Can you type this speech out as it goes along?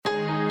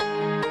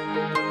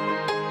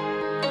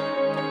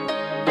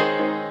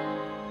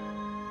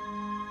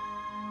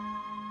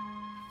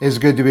It's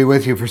good to be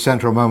with you for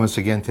Central Moments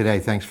again today.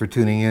 Thanks for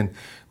tuning in.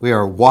 We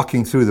are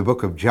walking through the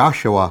book of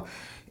Joshua,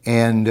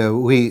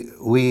 and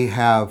we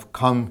have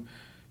come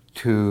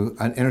to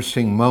an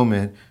interesting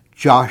moment.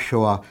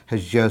 Joshua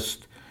has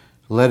just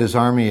led his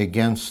army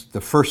against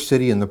the first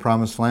city in the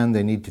promised land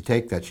they need to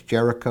take. That's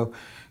Jericho,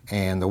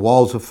 and the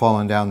walls have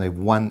fallen down. They've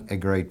won a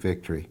great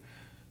victory.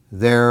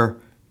 There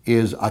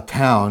is a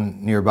town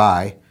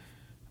nearby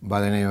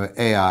by the name of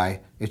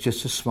Ai. It's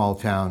just a small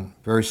town,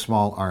 very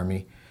small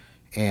army.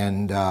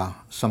 And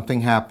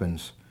something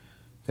happens.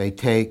 They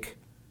try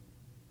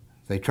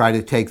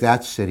to take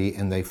that city,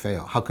 and they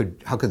fail. How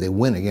could they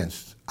win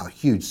against a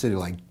huge city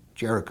like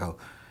Jericho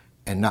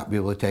and not be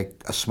able to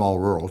take a small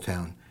rural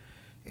town?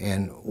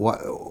 And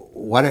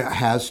what it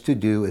has to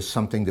do is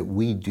something that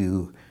we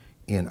do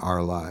in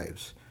our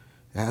lives.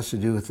 It has to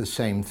do with the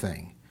same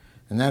thing,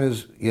 and that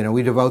is,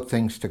 we devote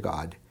things to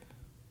God,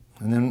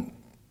 and then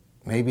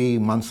maybe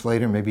months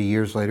later, maybe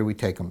years later, we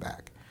take them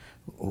back.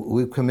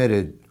 We've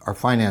committed our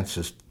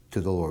finances to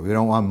the Lord. We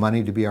don't want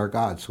money to be our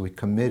God, so we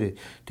committed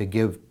to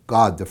give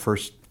God the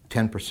first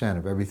 10%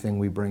 of everything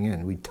we bring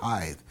in. We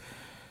tithe.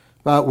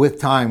 But with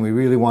time, we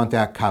really want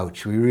that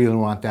couch. We really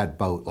want that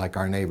boat like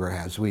our neighbor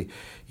has.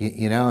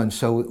 And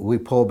so we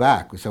pull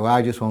back. We say, well,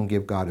 I just won't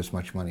give God as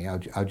much money.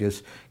 I'll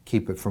just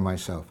keep it for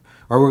myself.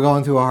 Or we're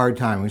going through a hard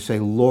time. We say,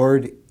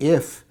 Lord,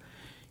 if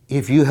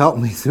you help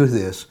me through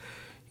this,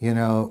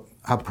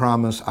 I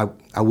promise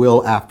I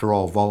will, after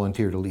all,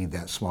 volunteer to lead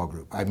that small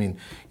group.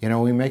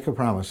 We make a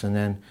promise, and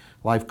then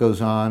life goes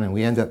on, and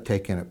we end up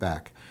taking it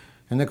back.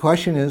 And the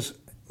question is,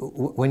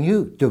 when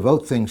you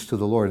devote things to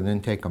the Lord and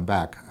then take them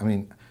back,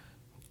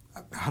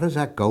 how does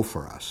that go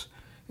for us?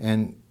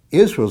 And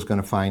Israel's going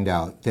to find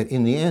out that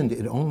in the end,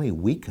 it only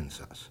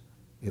weakens us.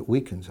 It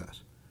weakens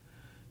us.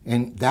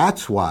 And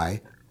that's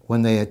why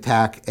when they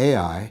attack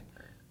Ai,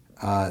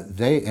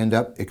 they end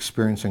up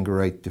experiencing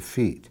great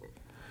defeat.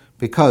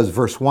 Because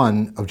verse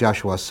 1 of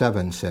Joshua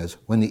 7 says,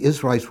 when the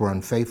Israelites were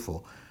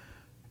unfaithful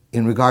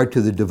in regard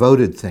to the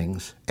devoted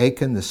things,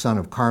 Achan, the son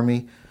of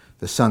Carmi,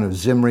 the son of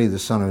Zimri, the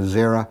son of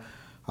Zerah,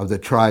 of the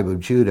tribe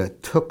of Judah,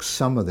 took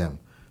some of them.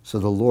 So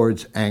the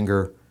Lord's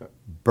anger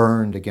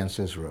burned against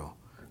Israel.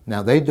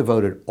 Now they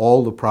devoted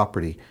all the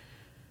property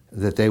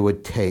that they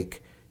would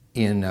take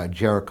in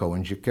Jericho,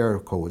 and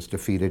Jericho was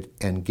defeated,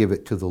 and give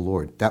it to the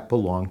Lord. That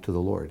belonged to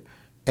the Lord.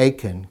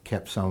 Achan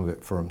kept some of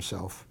it for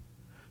himself.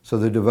 So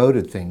the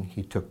devoted thing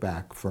he took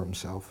back for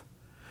himself.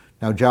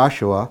 Now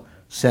Joshua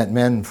sent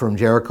men from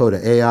Jericho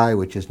to Ai,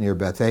 which is near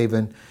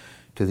Bethaven,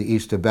 to the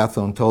east of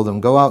Bethel, and told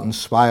them, go out and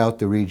spy out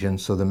the region.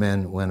 So the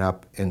men went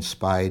up and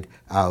spied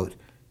out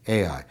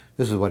Ai.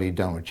 This is what he'd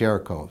done with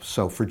Jericho.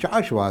 So for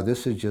Joshua,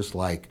 this is just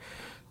like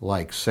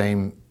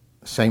same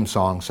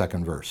song,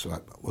 second verse.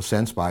 So we'll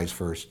send spies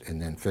first and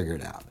then figure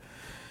it out.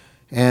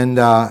 And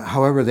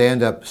however, they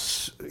end up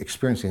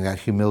experiencing that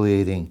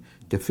humiliating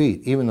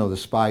defeat, even though the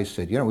spies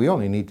said, we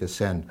only need to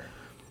send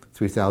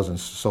 3,000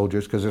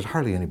 soldiers because there's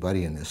hardly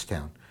anybody in this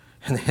town.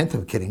 And they end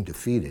up getting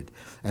defeated,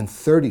 and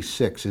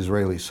 36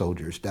 Israeli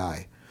soldiers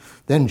die.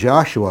 Then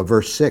Joshua,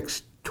 verse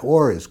 6,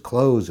 tore his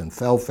clothes and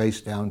fell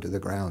face down to the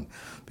ground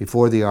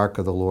before the ark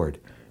of the Lord,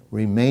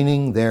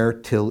 remaining there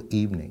till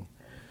evening.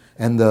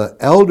 And the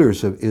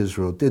elders of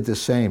Israel did the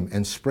same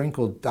and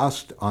sprinkled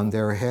dust on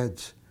their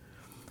heads.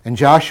 And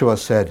Joshua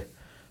said,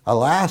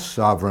 alas,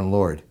 sovereign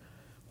Lord,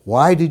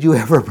 why did you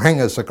ever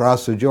bring us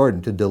across the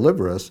Jordan to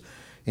deliver us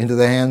into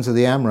the hands of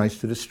the Amorites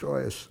to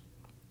destroy us?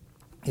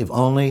 If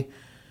only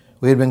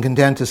we had been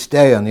content to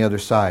stay on the other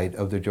side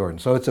of the Jordan.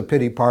 So it's a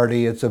pity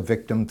party. It's a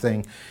victim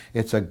thing.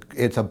 It's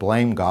a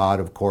blame God,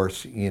 of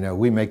course.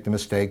 We make the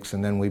mistakes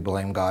and then we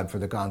blame God for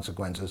the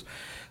consequences.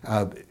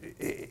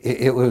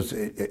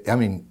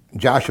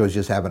 Joshua's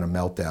just having a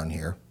meltdown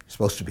here. He's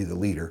supposed to be the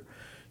leader.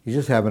 He's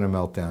just having a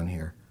meltdown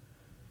here.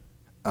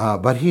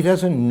 But he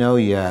doesn't know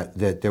yet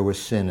that there was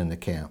sin in the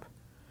camp.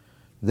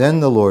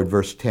 Then the Lord,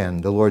 verse 10,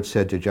 the Lord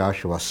said to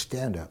Joshua,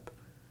 stand up.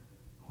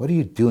 What are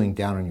you doing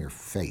down on your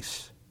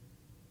face?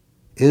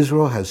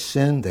 Israel has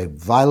sinned. They've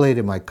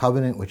violated my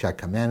covenant, which I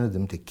commanded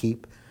them to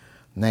keep.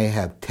 And they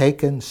have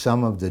taken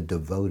some of the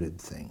devoted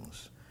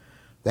things.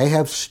 They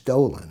have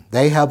stolen.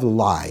 They have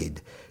lied.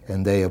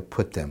 And they have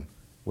put them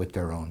with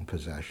their own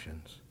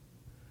possessions.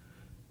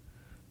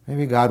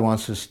 Maybe God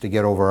wants us to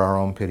get over our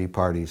own pity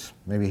parties.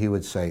 Maybe he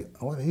would say,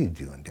 what are you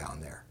doing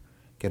down there?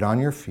 Get on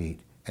your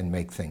feet and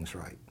make things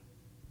right.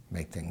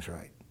 Make things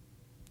right.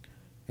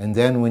 And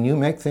then when you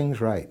make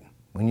things right,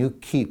 when you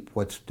keep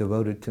what's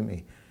devoted to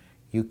me,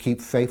 you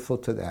keep faithful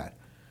to that,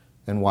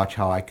 then watch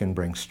how I can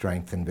bring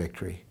strength and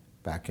victory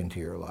back into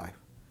your life.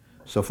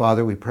 So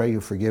Father, we pray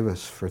you forgive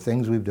us for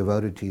things we've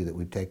devoted to you that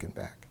we've taken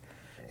back.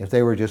 If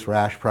they were just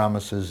rash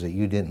promises that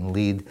you didn't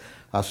lead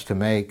us to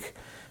make,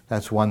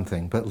 that's one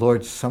thing. But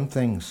Lord, some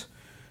things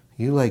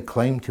you lay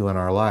claim to in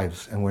our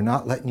lives, and we're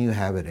not letting you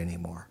have it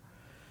anymore.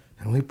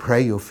 And we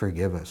pray you'll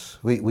forgive us.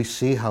 We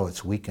see how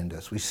it's weakened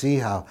us. We see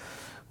how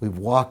we've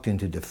walked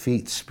into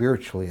defeat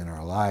spiritually in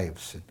our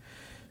lives. And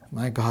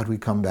my God, we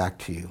come back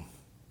to you.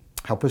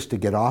 Help us to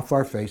get off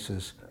our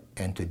faces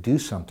and to do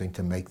something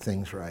to make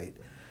things right,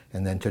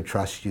 and then to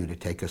trust you to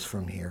take us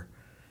from here.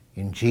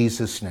 In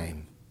Jesus'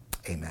 name,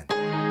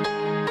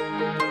 amen.